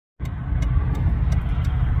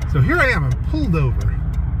So here I am, I'm pulled over.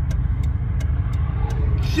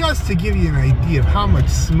 Just to give you an idea of how much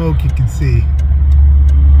smoke you can see.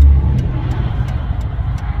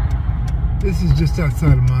 This is just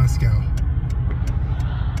outside of Moscow.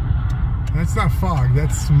 That's not fog,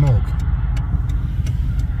 that's smoke.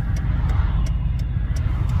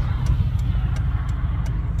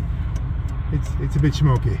 It's a bit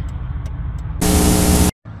smoky.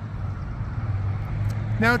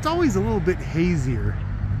 Now it's always a little bit hazier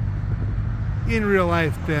in real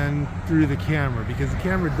life than through the camera, because the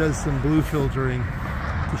camera does some blue filtering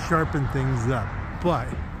to sharpen things up. But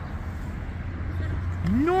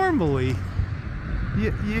normally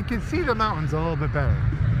you can see the mountains a little bit better.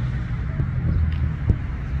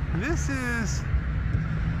 This is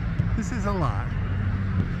a lot.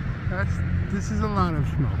 This is a lot of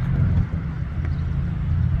smoke.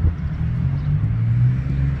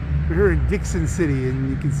 We're here in Dickson City, and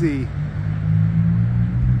you can see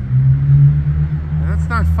that's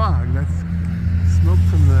not fog, that's smoke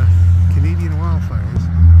from the Canadian wildfires.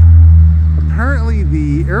 Apparently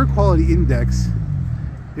the air quality index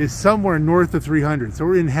is somewhere north of 300, so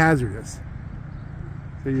we're in hazardous.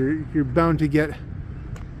 So you're bound to get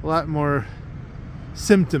a lot more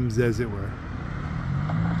symptoms, as it were,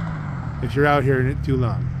 if you're out here in it too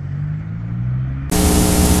long.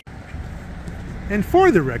 And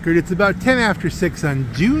for the record, it's about 10 after 6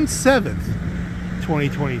 on June 7th,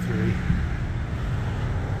 2023.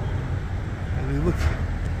 As we look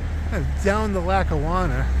kind of down the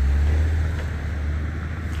Lackawanna,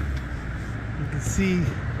 you can see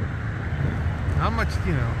how much,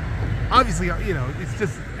 obviously, it's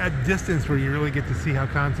just at distance where you really get to see how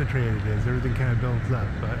concentrated it is. Everything kind of builds up,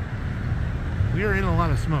 but we are in a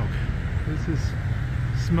lot of smoke. This is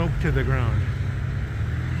smoke to the ground.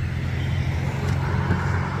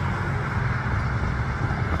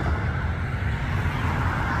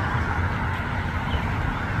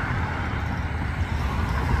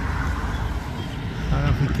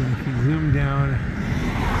 If you zoom down, you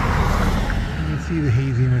can see the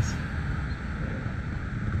haziness.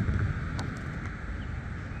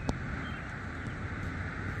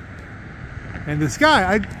 And the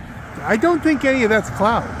sky, I don't think any of that's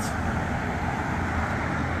clouds.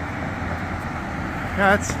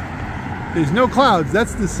 There's no clouds,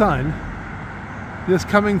 that's the sun just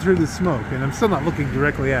coming through the smoke. And I'm still not looking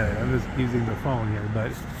directly at it, I'm just using the phone here,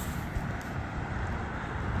 but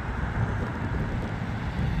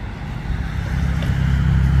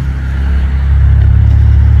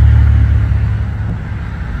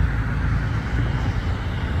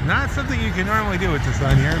not something you can normally do with the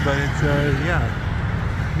sun here, but it's,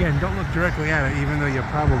 yeah. Again, don't look directly at it, even though you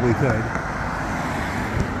probably could.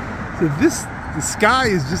 So the sky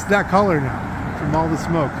is just that color now, from all the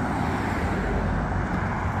smoke.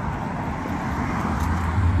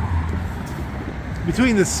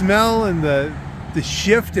 Between the smell and the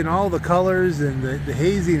shift in all the colors and the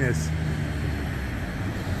haziness,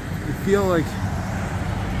 you feel like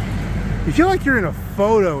you're in a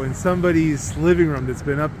photo in somebody's living room that's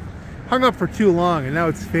been hung up for too long, and now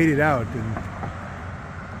it's faded out, and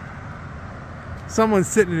someone's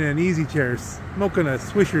sitting in an easy chair smoking a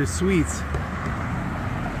Swisher Sweets.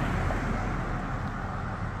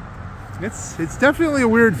 It's definitely a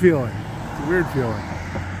weird feeling. It's a weird feeling.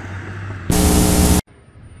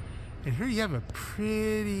 And here you have a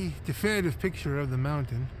pretty definitive picture of the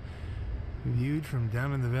mountain viewed from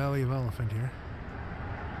down in the valley of Olyphant here.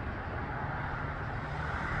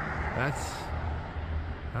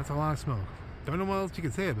 That's a lot of smoke. Don't know what else you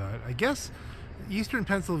can say about it. I guess eastern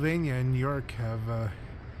Pennsylvania and New York have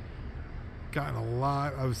gotten a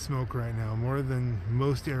lot of smoke right now, more than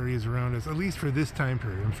most areas around us, at least for this time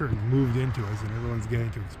period. I'm sure it moved into us and everyone's getting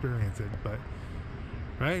to experience it, but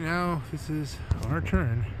right now this is our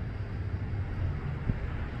turn.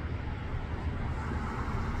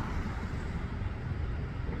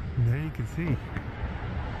 And there you can see.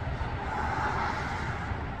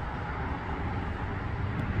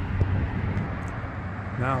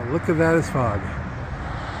 Now look at that as fog.